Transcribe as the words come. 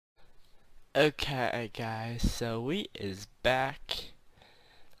Okay, guys, so we is back,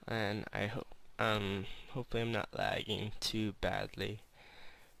 and I hope hopefully I'm not lagging too badly.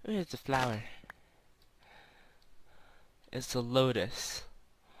 Oh, it's a flower. It's a lotus.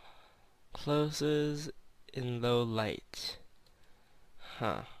 Closes in low light.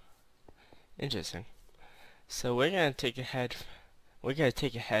 Huh. Interesting. So we're gonna take a head. We're gonna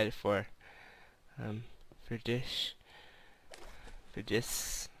take a head um for this for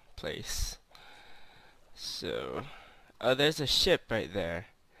this place. So, oh, there's a ship right there.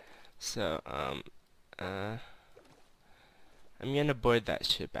 So uh. I'm gonna board that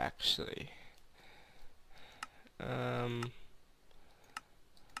ship actually. Um,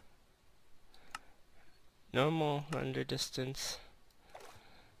 Normal render distance.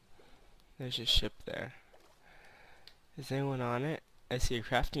 There's a ship there. Is anyone on it? I see a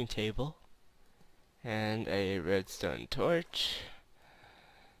crafting table and a redstone torch,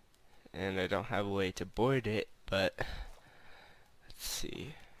 and I don't have a way to board it, but let's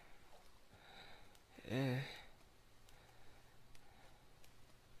see.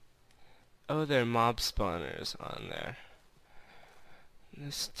 Oh, there are mob spawners on there.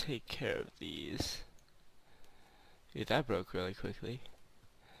 Let's take care of these. Dude, that broke really quickly.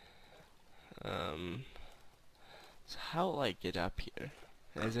 So how will I get up here?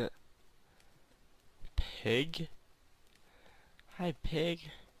 Is it pig? Hi,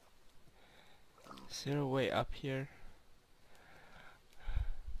 pig. Is there a way up here?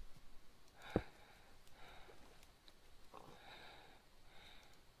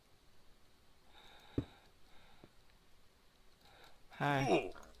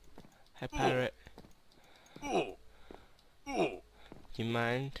 Hi. Hi, pirate. You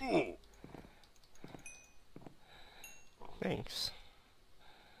mind? Thanks.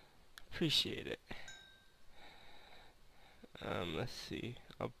 Appreciate it. Let's see.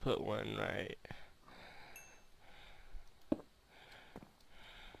 I'll put one right.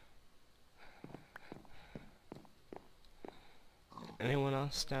 Anyone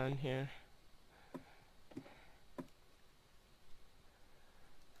else down here?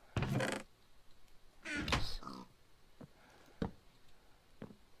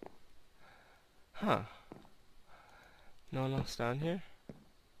 Huh. No one else down here?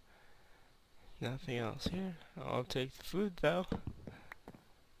 Nothing else here. I'll take the food though.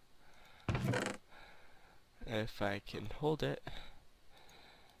 If I can hold it.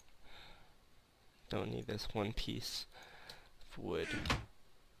 Don't need this one piece of wood.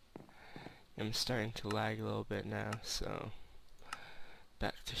 I'm starting to lag a little bit now, so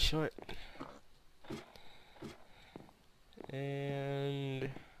back to short.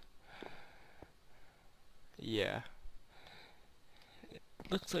 And yeah.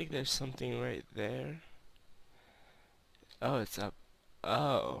 Looks like there's something right there. Oh, it's up.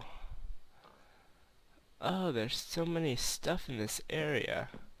 Oh. Oh, there's so many stuff in this area.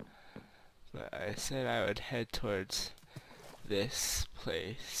 But I said I would head towards this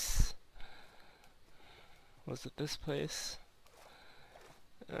place. Was it this place?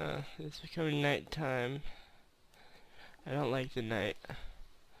 It's becoming nighttime. I don't like the night.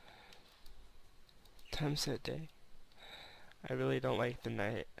 Time set day. I really don't like the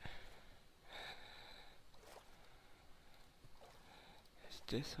night. It's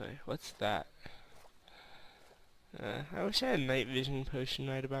this way. What's that? I wish I had a night vision potion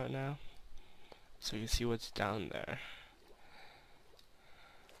right about now, so I can see what's down there.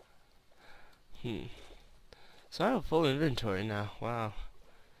 So I have a full inventory now. Wow.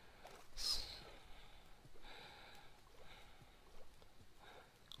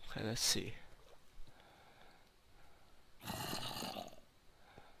 Okay, let's see.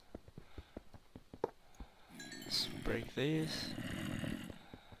 Let's break these.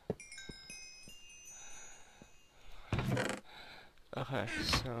 Okay,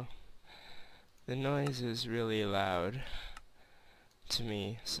 so the noise is really loud to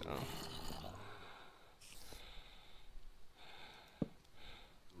me, so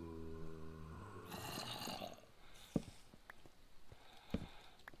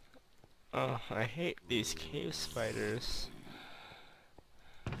oh, I hate these cave spiders.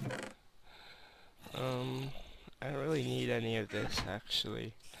 I don't really need any of this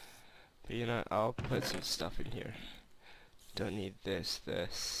actually, but you know, I'll put some stuff in here. Don't need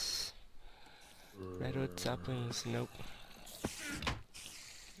this. Redwood saplings, nope.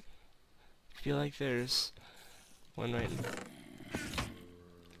 Feel like there's one right now.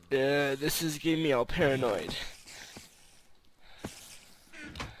 This is getting me all paranoid.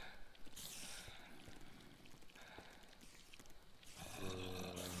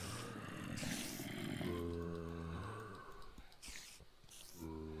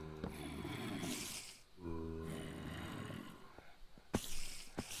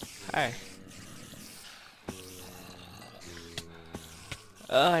 Hi.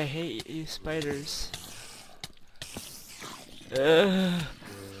 Oh, I hate you spiders. Ugh.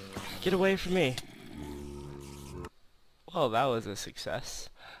 Get away from me. Well, that was a success.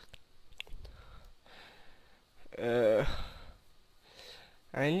 I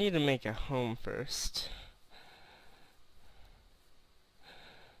need to make a home first.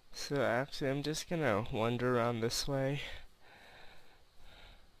 So actually, I'm just gonna wander around this way.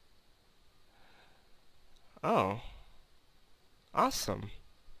 Oh. Awesome.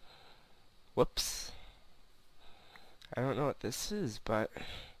 Whoops. I don't know what this is, but it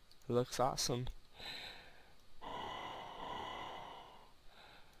looks awesome.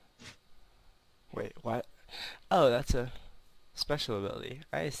 Wait, what? Oh, that's a special ability.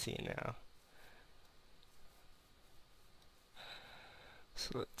 I see now.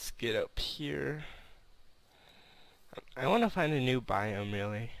 So let's get up here. I want to find a new biome,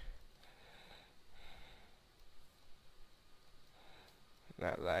 really.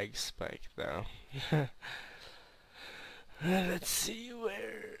 That lag spike, though. Let's see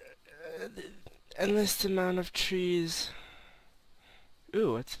where... the endless amount of trees.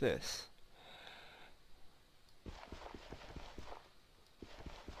 Ooh, what's this?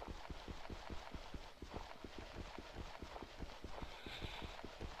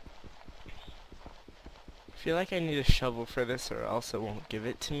 I feel like I need a shovel for this or else it won't give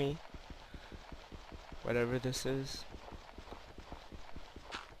it to me. Whatever this is.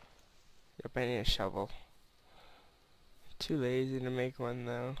 Yep, I need a shovel. Too lazy to make one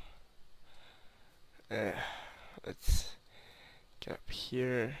though. Let's get up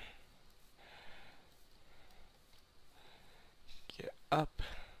here. Get up.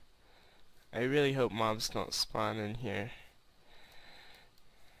 I really hope mobs don't spawn in here.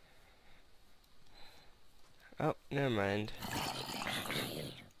 Oh, never mind.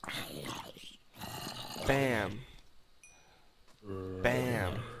 Bam.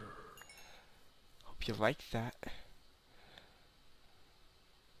 Bam. Hope you like that.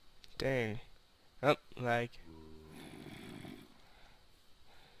 Dang. Oh, lag.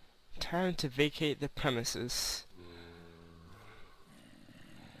 Time to vacate the premises.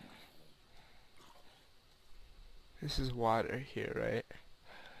 This is water here, right?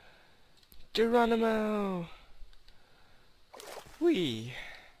 Geronimo! Whee!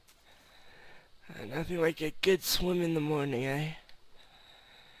 Nothing like a good swim in the morning, eh?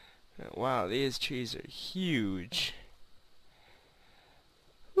 Wow, these trees are huge.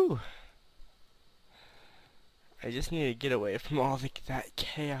 Whew. I just need to get away from all that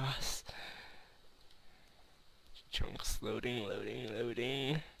chaos. Chunks loading, loading,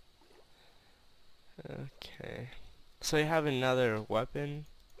 loading. Okay. So I have another weapon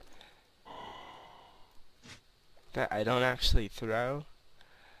that I don't actually throw.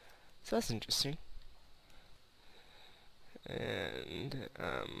 So that's interesting. And,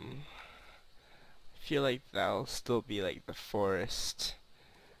 I feel like that'll still be like the forest,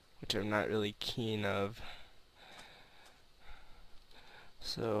 which I'm not really keen of.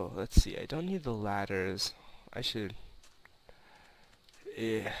 So, let's see, I don't need the ladders. I should...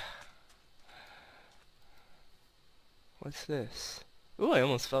 Yeah. What's this? Ooh, I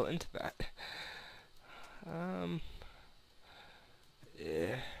almost fell into that.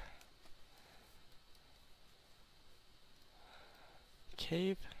 Yeah.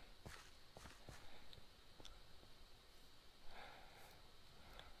 Cave?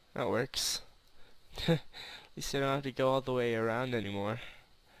 That works. At least I don't have to go all the way around anymore.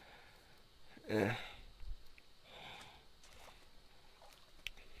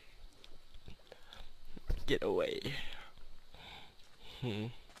 Get away.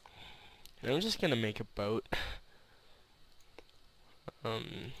 And I'm just gonna make a boat.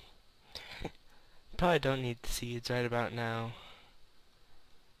 Probably don't need seeds right about now.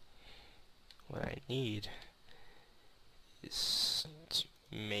 What I need is to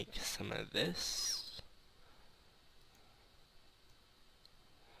make some of this.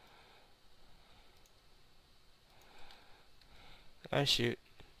 Oh shoot.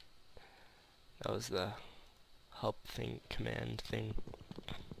 That was the help thing, command thing.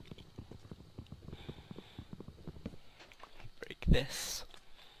 Break this.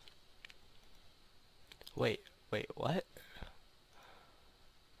 Wait, what?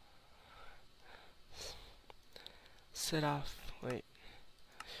 Set off, wait.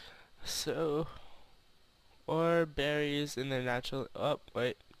 So, or berries in their natural, oh,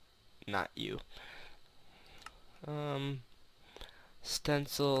 wait, not you.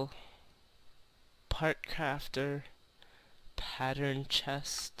 Stencil, part crafter, pattern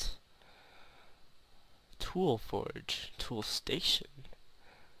chest, tool forge, tool station.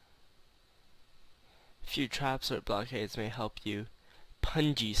 few traps or blockades may help you.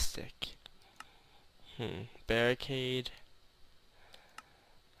 Punji stick. Barricade.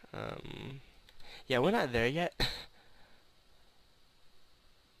 Yeah, we're not there yet.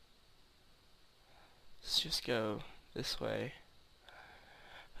 Let's just go this way.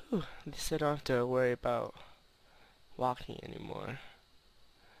 Whew, at least I don't have to worry about walking anymore.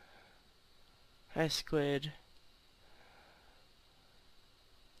 Hi, squid.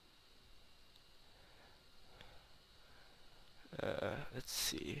 Let's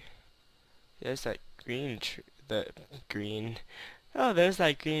see. There's that green tree. Oh, there's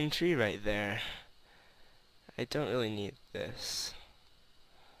that green tree right there. I don't really need this.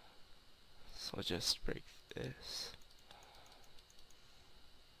 So I'll just break this.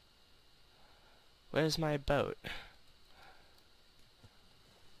 Where's my boat?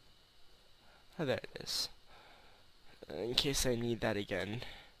 Oh, there it is. In case I need that again,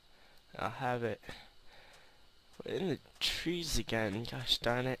 I'll have it. We're in the trees again, gosh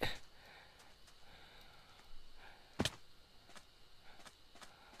darn it.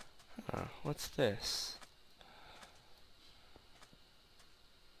 Oh, what's this?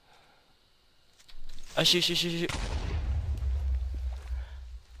 Oh, shoot.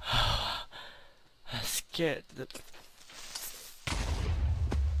 I scared the...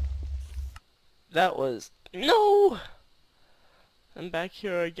 That was... No! I'm back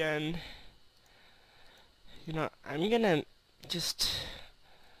here again. You know, I'm gonna just...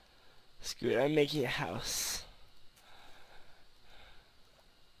 Screw it, I'm making a house.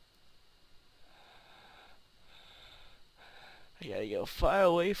 I gotta go far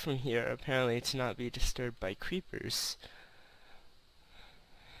away from here, apparently, to not be disturbed by creepers.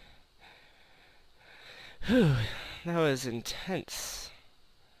 Whew, that was intense.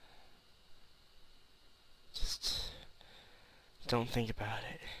 Just don't think about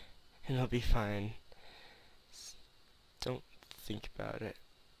it, and it'll be fine. Just don't think about it.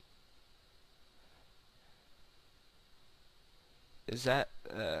 Is that,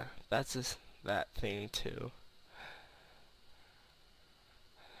 that's that thing too.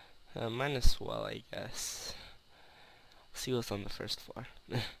 Might as well, I guess. See what's on the first floor.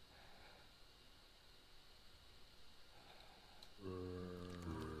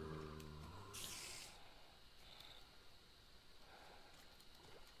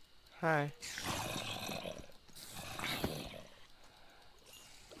 Hi.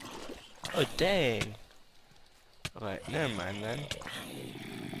 Oh, dang. Alright, never mind then.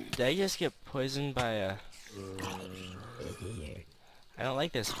 Did I just get poisoned by a... I don't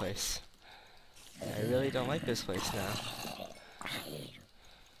like this place. I really don't like this place now.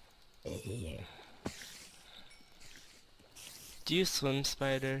 Do you swim,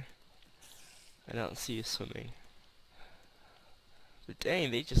 spider? I don't see you swimming. But dang,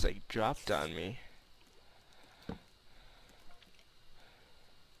 they just like dropped on me.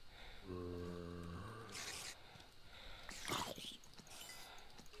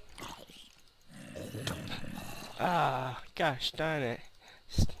 Ah, gosh darn it.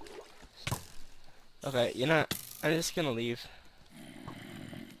 Okay, you know, I'm just gonna leave.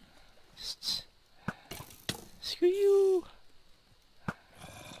 Just... Screw you!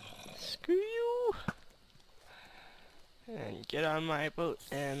 Screw you! And get on my boat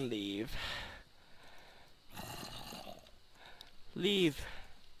and leave. Leave!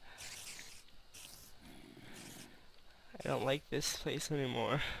 I don't like this place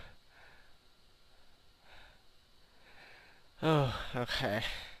anymore. Oh, okay.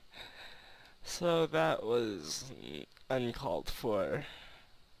 So that was uncalled for.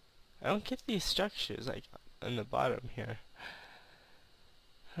 I don't get these structures like on the bottom here.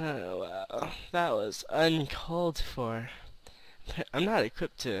 Oh well, that was uncalled for. But I'm not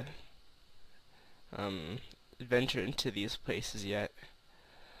equipped to venture into these places yet.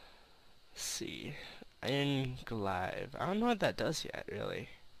 Let's see. Iron Glaive. I don't know what that does yet, really.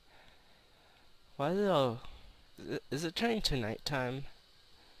 Why is it all... Is it turning to nighttime?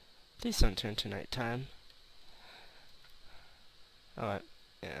 Please don't turn to nighttime. Oh,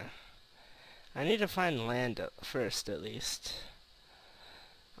 yeah. I need to find land first, at least.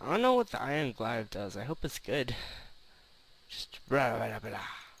 I don't know what the Iron Glaive does. I hope it's good. Just blah blah blah blah.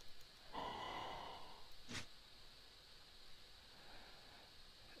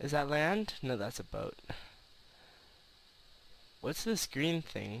 Is that land? No, that's a boat. What's this green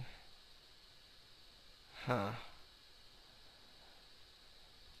thing? Huh.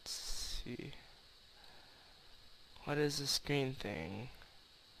 Let's see. What is this green thing?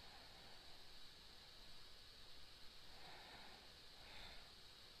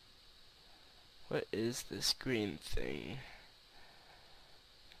 What is this green thing?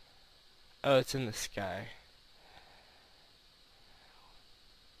 Oh, it's in the sky.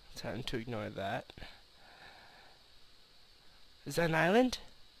 Time to ignore that. Is that an island?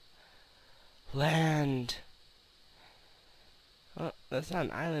 Land! Oh, that's not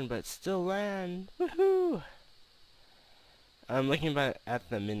an island, but it's still land! Woohoo! I'm looking at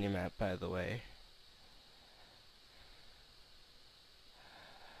the minimap, by the way.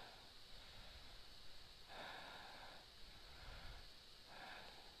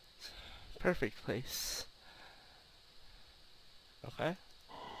 Perfect place. Okay.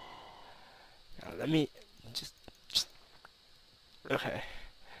 Now let me just okay.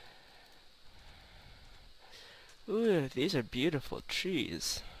 Ooh, these are beautiful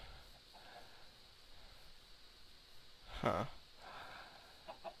trees. Huh.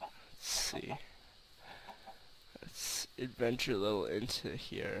 Let's see. Let's adventure a little into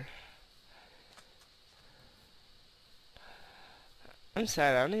here. I'm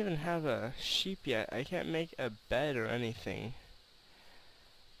sad, I don't even have a sheep yet. I can't make a bed or anything.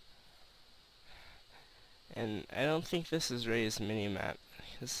 And I don't think this is Ray's minimap,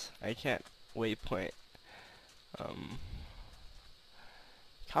 because I can't waypoint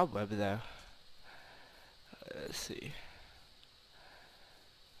cobweb though. Let's see.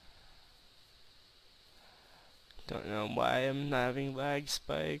 Don't know why I'm not having lag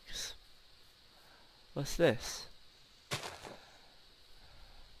spikes. What's this?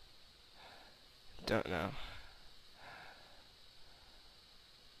 Don't know.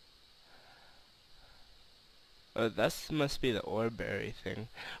 Oh, that must be the ore berry thing.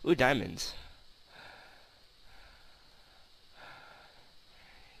 Ooh, diamonds.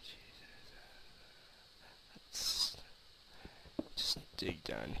 Let's just dig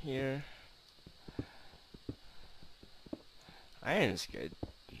down here. Iron's good.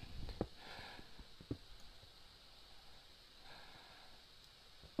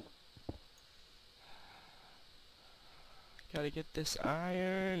 Gotta get this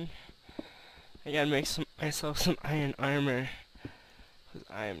iron. I gotta make myself some iron armor, because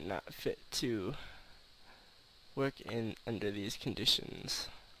I am not fit to work under these conditions.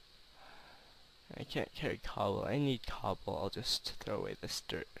 I can't carry cobble. I need cobble. I'll just throw away this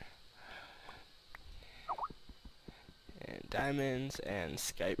dirt. And diamonds and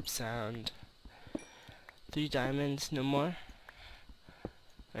Skype sound. 3 diamonds, no more?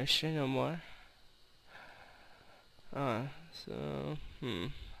 Are you sure no more? So,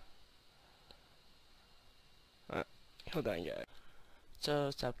 hold on, guys. So,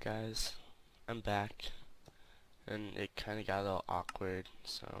 what's up, guys? I'm back, and it kind of got a little awkward,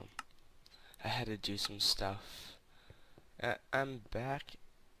 so I had to do some stuff. I'm back,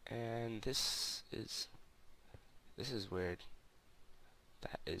 and this is weird.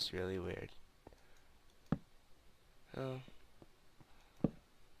 That is really weird. Oh.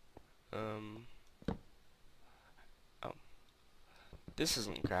 Oh. This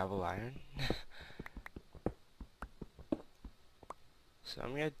isn't gravel iron. So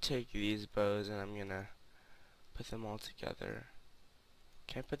I'm gonna take these bows and I'm gonna put them all together.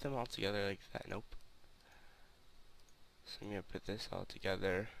 Can I put them all together like that? Nope. So I'm gonna put this all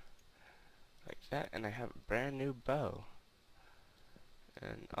together like that, and I have a brand new bow.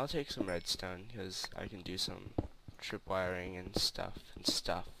 And I'll take some redstone because I can do some tripwiring and stuff.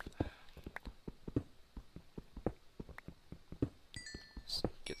 So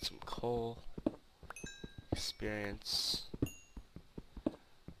get some coal experience.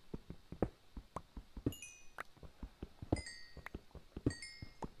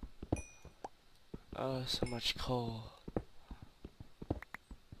 Oh, so much coal.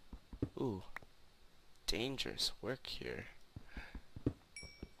 Ooh, dangerous work here.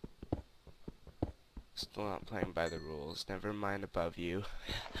 Still not playing by the rules. Never mind above you.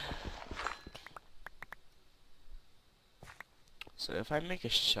 So if I make a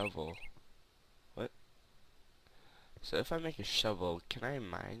shovel... What? So if I make a shovel, can I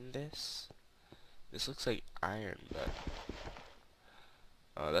mine this? This looks like iron, but...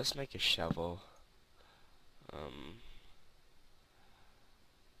 Oh, let's make a shovel.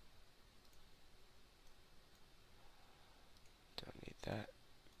 Don't need that.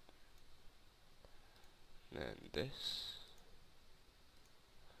 And then this.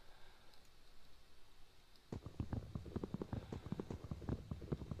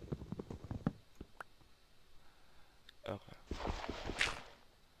 Okay.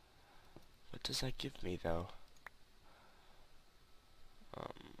 What does that give me, though?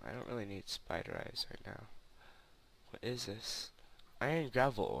 I don't really need spider eyes right now. What is this? Iron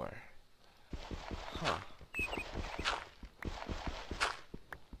gravel ore. Huh.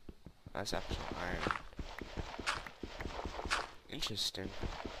 That's actual iron. Interesting.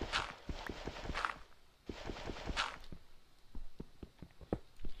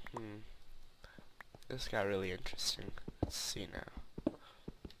 this got really interesting. Let's see now.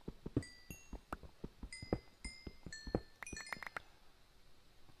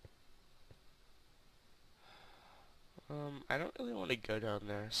 I don't really want to go down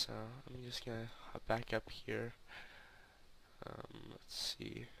there, so I'm just gonna hop back up here. Let's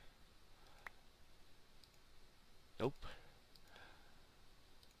see. Nope.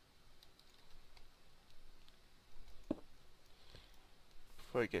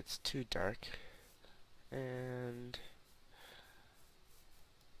 Before it gets too dark. And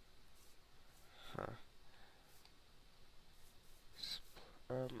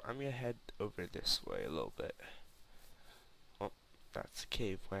I'm gonna head over this way a little bit. Oh, that's the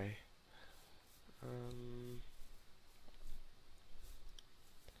cave way.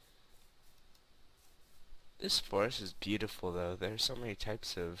 This forest is beautiful though. There's so many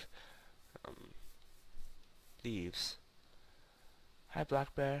types of leaves. Hi,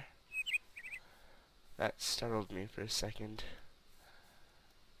 black bear. That startled me for a second.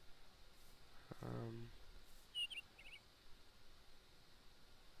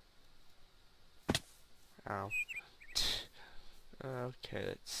 Ow. Okay,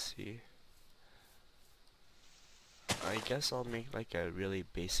 let's see. I guess I'll make like a really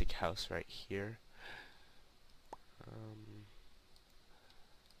basic house right here.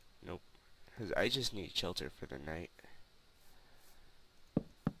 Nope. Because I just need shelter for the night.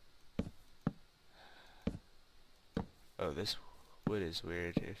 Oh, this wood is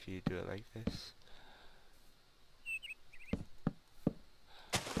weird if you do it like this.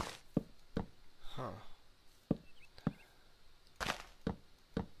 Huh.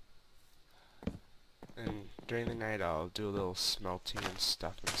 And during the night I'll do a little smelting and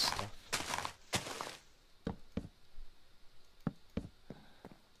stuff.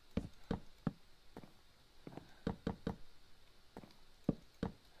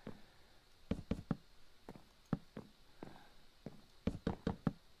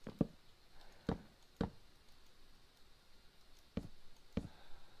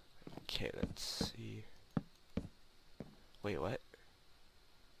 Okay, let's see. Wait, what?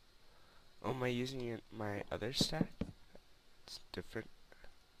 Oh, am I using my other stack? It's different.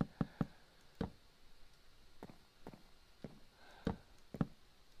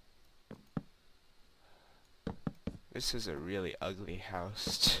 This is a really ugly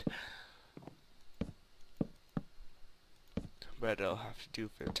house. But it'll have to do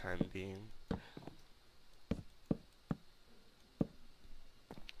for the time being.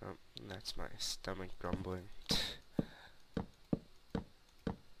 Oh, and that's my stomach grumbling.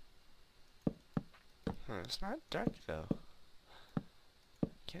 It's not dark though.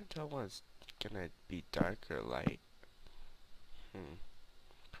 Can't tell when it's gonna be dark or light.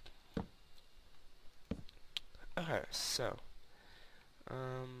 Okay, so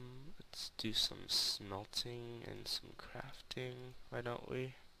let's do some smelting and some crafting, why don't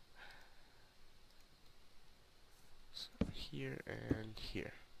we? So here and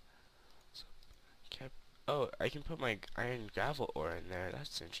here. So, oh, I can put my iron gravel ore in there,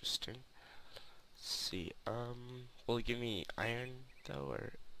 that's interesting. Let's see, will it give me iron though,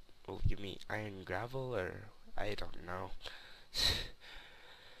 or will it give me iron gravel, or I don't know.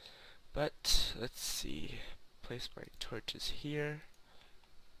 But let's see, place my torches here.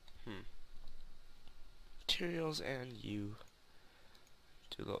 Materials and you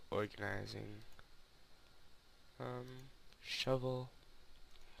do a little organizing. Shovel.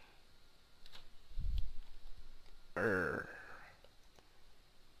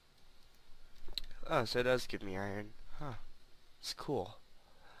 Oh, so it does give me iron. Huh. It's cool.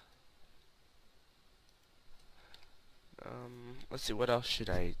 Let's see, what else should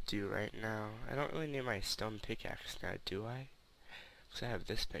I do right now? I don't really need my stone pickaxe now, do I? Because I have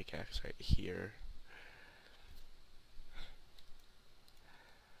this pickaxe right here.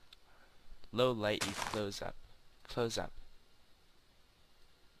 Low light, you close up. Close up.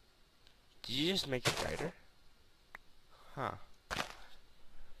 Did you just make it brighter? Huh.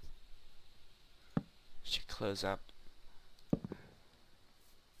 Should close up.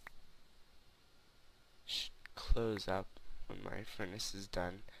 Should close up when my furnace is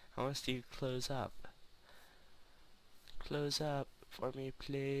done. I want to see you close up. Close up for me,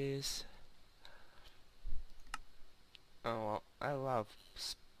 please. Oh, well, I love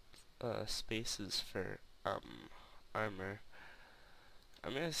spaces for armor.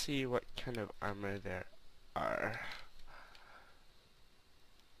 I'm gonna see what kind of armor there are.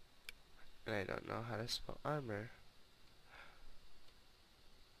 And I don't know how to spell armor.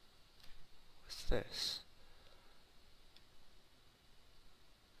 What's this?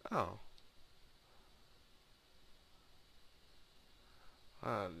 Oh.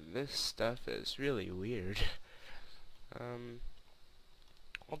 This stuff is really weird.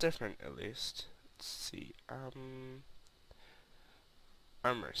 Well, different at least. Let's see.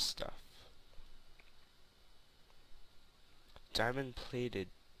 Armor stuff. Diamond plated.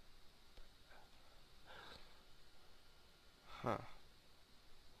 Huh.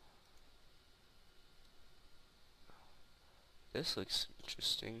 This looks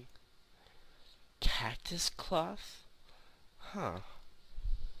interesting. Cactus cloth? Huh.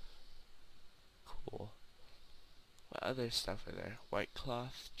 Cool. What other stuff are there? White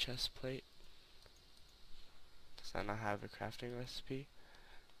cloth, chest plate. Does that not have a crafting recipe?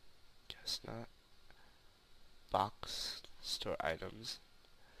 Guess not. Box, store items.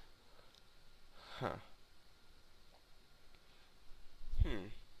 Huh.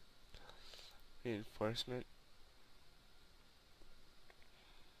 Reinforcement.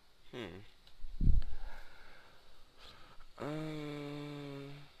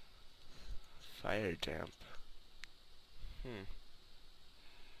 Fire damp.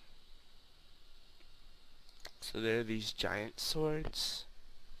 So there are these giant swords.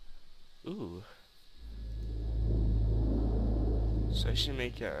 Ooh. So I should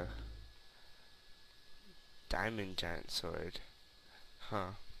make a diamond giant sword.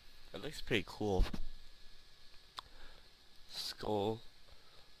 Huh. That looks pretty cool. Skull.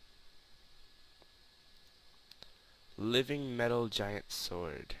 Living metal giant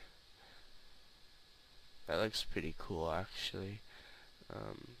sword. That looks pretty cool, actually.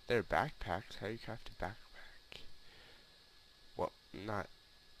 They're backpacks. How do you craft a backpack? Well, not...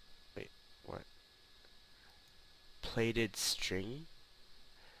 Wait, what? Plated string?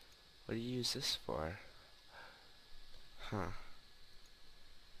 What do you use this for? Huh.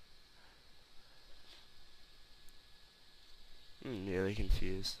 I'm really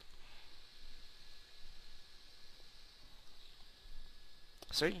confused.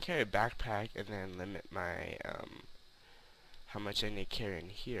 So I can carry a backpack and then limit my, how much I need to carry in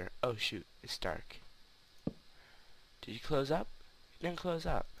here. Oh shoot, it's dark. Did you close up? You didn't close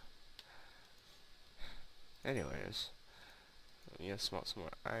up. Anyways, I'm gonna smelt some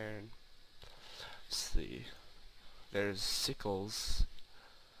more iron. Let's see. There's sickles.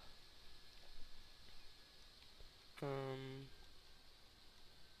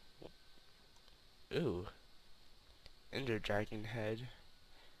 Ooh. Ender dragon head.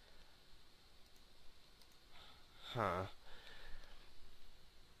 Huh.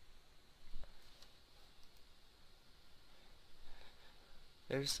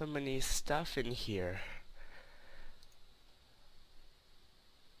 There's so many stuff in here.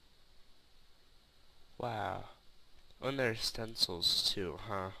 Wow. Oh, and there's stencils too,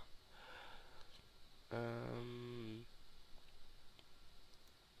 huh? I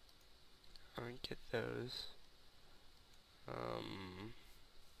don't get those.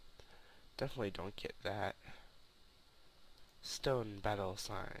 Definitely don't get that. Stone battle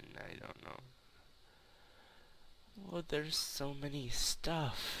sign, I don't know. Oh, there's so many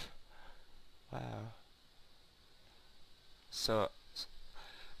stuff. Wow. So,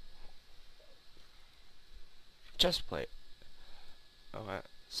 chest plate. Okay,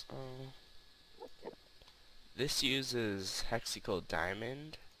 so this uses hexagonal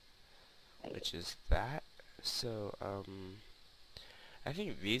diamond, which is that. So, I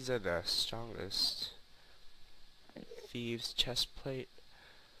think these are the strongest. Thieves chest plate.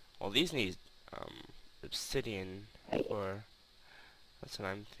 Well, these need obsidian for. That's what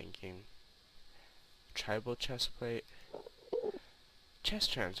I'm thinking. Tribal chest plate.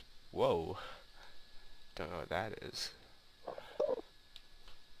 Chest trans. Whoa. Don't know what that is.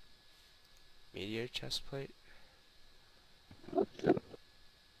 Meteor chest plate.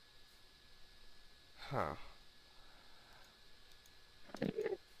 Huh.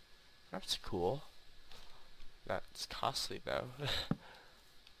 That's cool. That's costly though.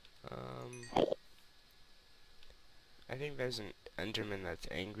 I think there's an Enderman that's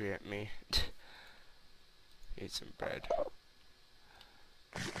angry at me. Need some bread.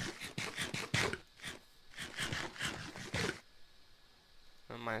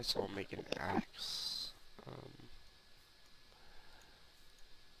 I might as well make an axe.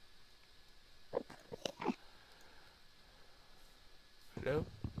 Hello?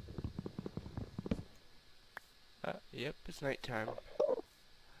 Yep, it's nighttime. Let's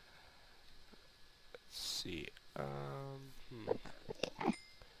see.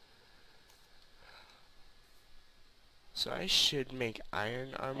 So I should make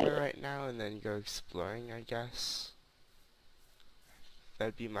iron armor right now and then go exploring, I guess.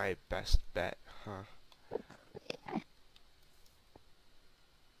 That'd be my best bet, huh?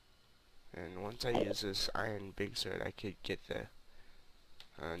 And once I use this iron big sword, I could get the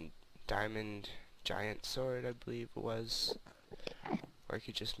diamond giant sword, I believe it was. Or I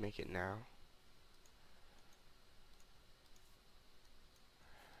could just make it now.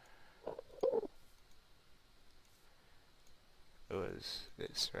 It was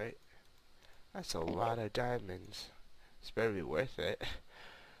this, right? That's a lot of diamonds. This better be worth it.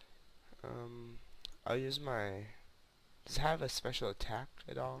 I'll use my... Does it have a special attack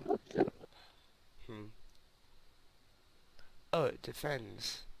at all? Oh, it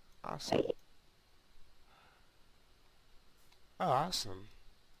defends. Awesome. Oh, awesome.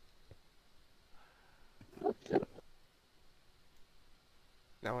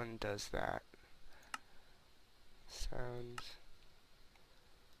 That one does that. Sounds...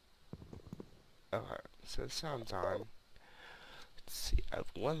 Oh, so the sound's on. Let's see, I have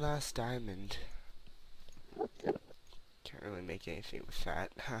one last diamond. Can't really make anything with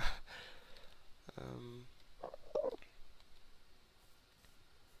that.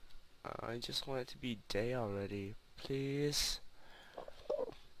 I just want it to be day already, please.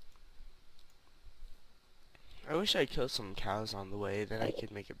 I wish I killed some cows on the way, then I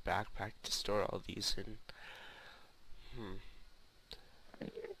could make a backpack to store all these in.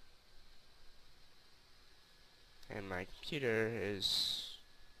 And my computer is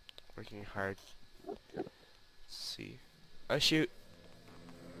working hard. Let's see. Oh shoot!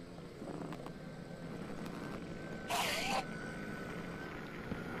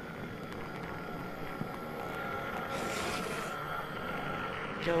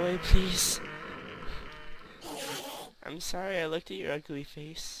 Go away, please. I'm sorry, I looked at your ugly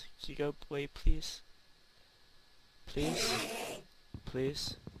face. Can you go away, please? Please?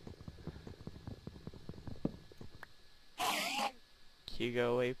 Please? Can you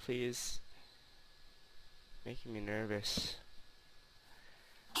go away, please? Making me nervous.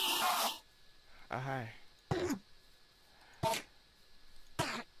 Oh, hi.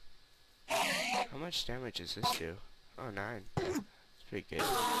 How much damage does this do? Oh, 9. It's pretty good.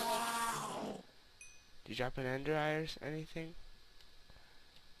 Did you drop an ender eye or anything?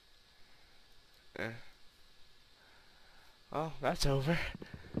 Oh, that's over.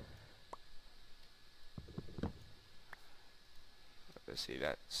 Let's see,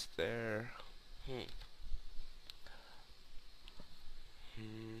 that's there.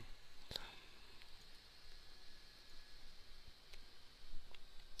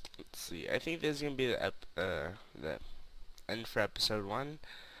 Let's see. I think this is gonna be the end for episode 1.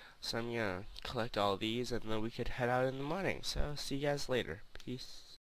 So I'm gonna collect all these, and then we could head out in the morning. So see you guys later. Peace.